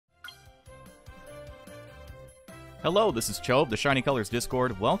Hello, this is Cho of the Shiny Colors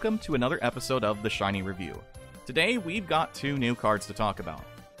Discord. Welcome to another episode of the Shiny Review. Today, we've got two new cards to talk about.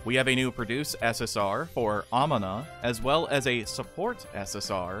 We have a new Produce SSR for Amana, as well as a Support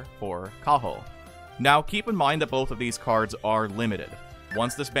SSR for Kaho. Now, keep in mind that both of these cards are limited.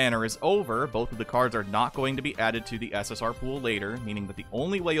 Once this banner is over, both of the cards are not going to be added to the SSR pool later, meaning that the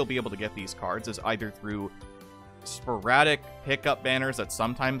only way you'll be able to get these cards is either through sporadic pickup banners that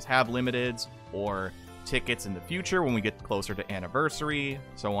sometimes have limiteds, or tickets in the future when we get closer to anniversary,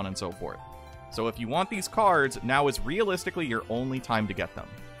 so on and so forth. So if you want these cards, now is realistically your only time to get them.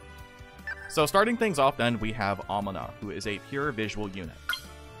 So starting things off then, we have Amana, who is a pure visual unit.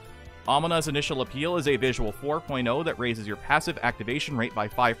 Amana's initial appeal is a visual 4.0 that raises your passive activation rate by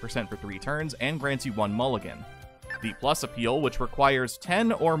 5% for 3 turns and grants you 1 mulligan. The plus appeal, which requires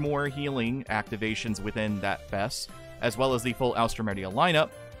 10 or more healing activations within that fess, as well as the full Austromedia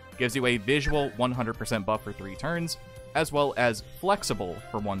lineup, gives you a visual 100% buff for 3 turns, as well as flexible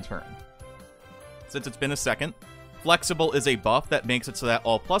for 1 turn. Since it's been a second, flexible is a buff that makes it so that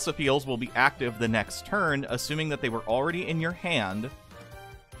all plus appeals will be active the next turn, assuming that they were already in your hand,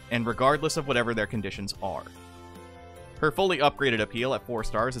 and regardless of whatever their conditions are. Her fully upgraded appeal at 4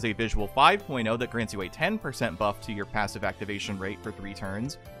 stars is a visual 5.0 that grants you a 10% buff to your passive activation rate for 3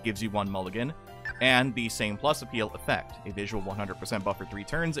 turns, gives you 1 mulligan, and the same plus appeal effect, a visual 100% buff for 3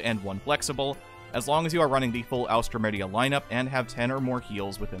 turns and 1 flexible, as long as you are running the full Austromedia lineup and have 10 or more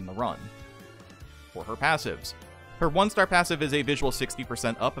heals within the run. For her passives, her 1-star passive is a visual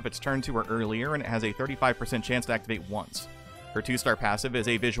 60% up if it's turned 2 or earlier, and it has a 35% chance to activate once. Her 2-star passive is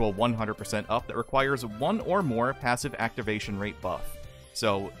a visual 100% up that requires 1 or more passive activation rate buff.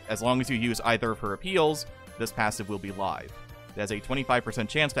 So, as long as you use either of her appeals, this passive will be live. It has a 25%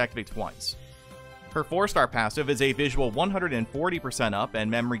 chance to activate twice. Her 4-star passive is a visual 140% up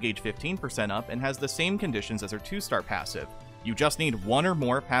and memory gauge 15% up, and has the same conditions as her 2-star passive. You just need 1 or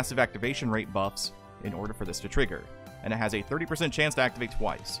more passive activation rate buffs in order for this to trigger, and it has a 30% chance to activate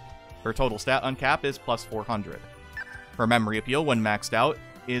twice. Her total stat uncap is plus 400. Her memory appeal, when maxed out,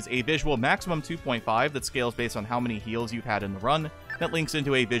 is a visual maximum 2.5 that scales based on how many heals you've had in the run, that links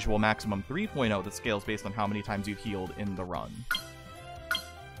into a visual maximum 3.0 that scales based on how many times you've healed in the run.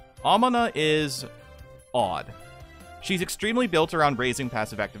 Amana is odd. She's extremely built around raising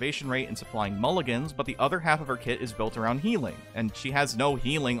passive activation rate and supplying mulligans, but the other half of her kit is built around healing, and she has no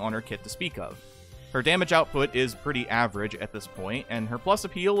healing on her kit to speak of. Her damage output is pretty average at this point, and her plus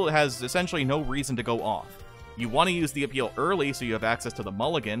appeal has essentially no reason to go off. You want to use the appeal early so you have access to the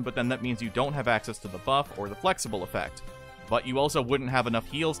mulligan, but then that means you don't have access to the buff or the flexible effect. But you also wouldn't have enough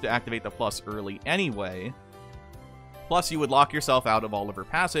heals to activate the plus early anyway. Plus, you would lock yourself out of all of her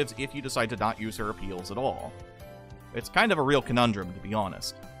passives if you decide to not use her appeals at all. It's kind of a real conundrum, to be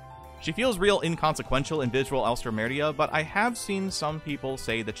honest. She feels real inconsequential in visual Austromedia, but I have seen some people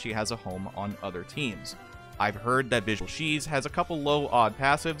say that she has a home on other teams. I've heard that Visual Shees has a couple low odd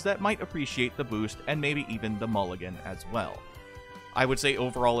passives that might appreciate the boost and maybe even the mulligan as well. I would say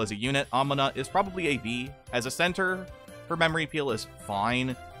overall as a unit, Amana is probably a B. As a center, her memory appeal is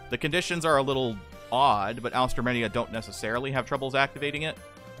fine. The conditions are a little odd, but Austromedia don't necessarily have troubles activating it.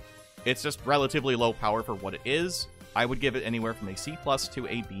 It's just relatively low power for what it is. I would give it anywhere from a C+ to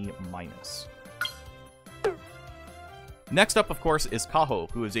a B-. Next up, of course, is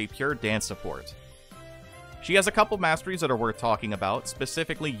Kaho, who is a pure dance support. She has a couple masteries that are worth talking about,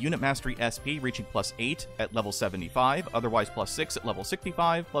 specifically Unit Mastery SP reaching plus 8 at level 75, otherwise plus 6 at level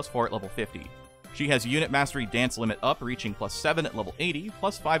 65, plus 4 at level 50. She has Unit Mastery Dance Limit Up reaching plus 7 at level 80,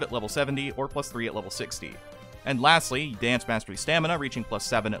 plus 5 at level 70, or plus 3 at level 60. And lastly, Dance Mastery Stamina reaching plus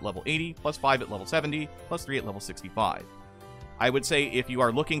 7 at level 80, plus 5 at level 70, plus 3 at level 65. I would say if you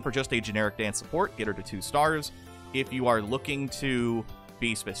are looking for just a generic dance support, get her to 2 stars. If you are looking to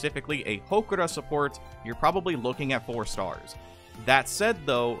be specifically a Hokura support, you're probably looking at 4 stars. That said,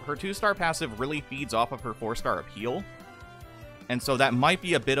 though, her 2-star passive really feeds off of her 4-star appeal, and so that might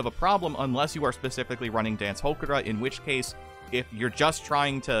be a bit of a problem unless you are specifically running Dance Hokura, in which case, if you're just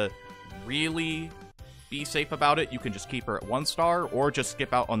trying to really be safe about it, you can just keep her at 1 star, or just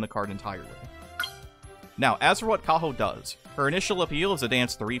skip out on the card entirely. Now, as for what Kaho does, her initial appeal is a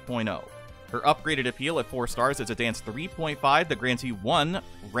Dance 3.0. Her upgraded appeal at 4 stars is a Dance 3.5 that grants you 1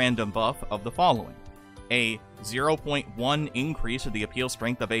 random buff of the following: a 0.1 increase of the appeal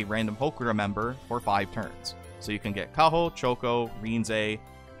strength of a random Hokura member for 5 turns. So you can get Kaho, Choco, Rinze,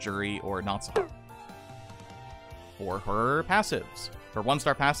 Juri, or Natsuha. For her passives, her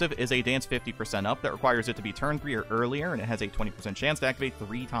 1-star passive is a Dance 50% up that requires it to be turn 3 or earlier, and it has a 20% chance to activate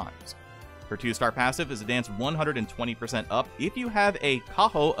 3 times. Her 2-star passive is a Dance 120% up if you have a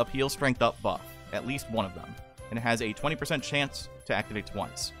Kaho appeal strength up buff, at least one of them. and has a 20% chance to activate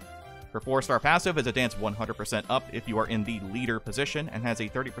twice. Her 4-star passive is a dance 100% up if you are in the leader position and has a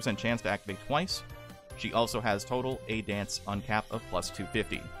 30% chance to activate twice. She also has total a dance uncap of plus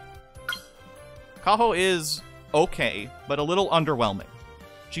 250. Kaho is okay, but a little underwhelming.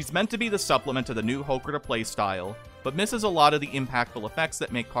 She's meant to be the supplement to the new Hokuto playstyle, but misses a lot of the impactful effects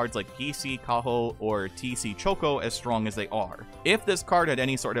that make cards like PC Kaho or TC Choco as strong as they are. If this card had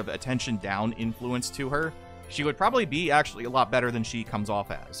any sort of attention down influence to her, she would probably be actually a lot better than she comes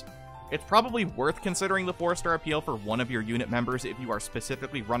off as. It's probably worth considering the 4-star appeal for one of your unit members if you are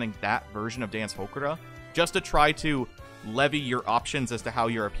specifically running that version of Dance Hokuto, just to try to levy your options as to how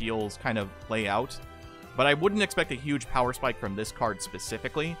your appeals kind of play out. But I wouldn't expect a huge power spike from this card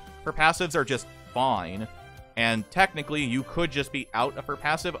specifically. Her passives are just fine, and technically you could just be out of her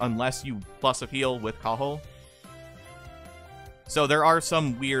passive unless you plus appeal with Kaho. So there are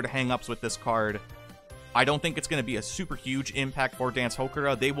some weird hang-ups with this card. I don't think it's going to be a super huge impact for Dance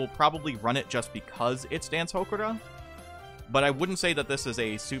Hokuto. They will probably run it just because it's Dance Hokuto. But I wouldn't say that this is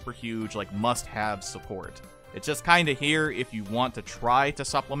a super huge, like, must-have support. It's just kind of here if you want to try to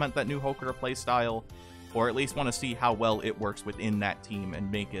supplement that new Hokuto playstyle, or at least want to see how well it works within that team and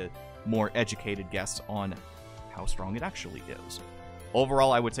make a more educated guess on how strong it actually is.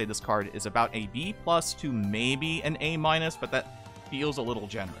 Overall, I would say this card is about a B+ to maybe an A-, but that feels a little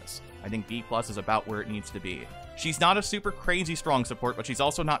generous. I think B+ is about where it needs to be. She's not a super crazy strong support, but she's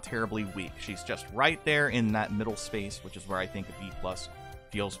also not terribly weak. She's just right there in that middle space, which is where I think a B+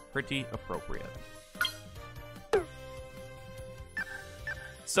 feels pretty appropriate.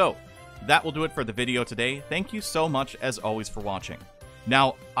 So, that will do it for the video today. Thank you so much, as always, for watching.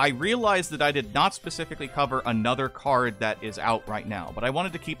 Now, I realize that I did not specifically cover another card that is out right now, but I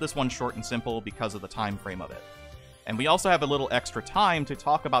wanted to keep this one short and simple because of the time frame of it. And we also have a little extra time to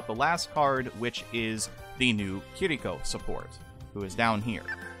talk about the last card, which is the new Kiriko support, who is down here.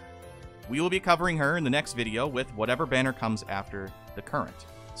 We will be covering her in the next video with whatever banner comes after the current.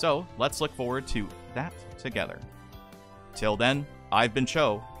 So, let's look forward to that together. Till then, I've been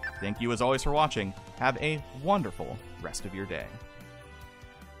Cho. Thank you as always for watching. Have a wonderful rest of your day.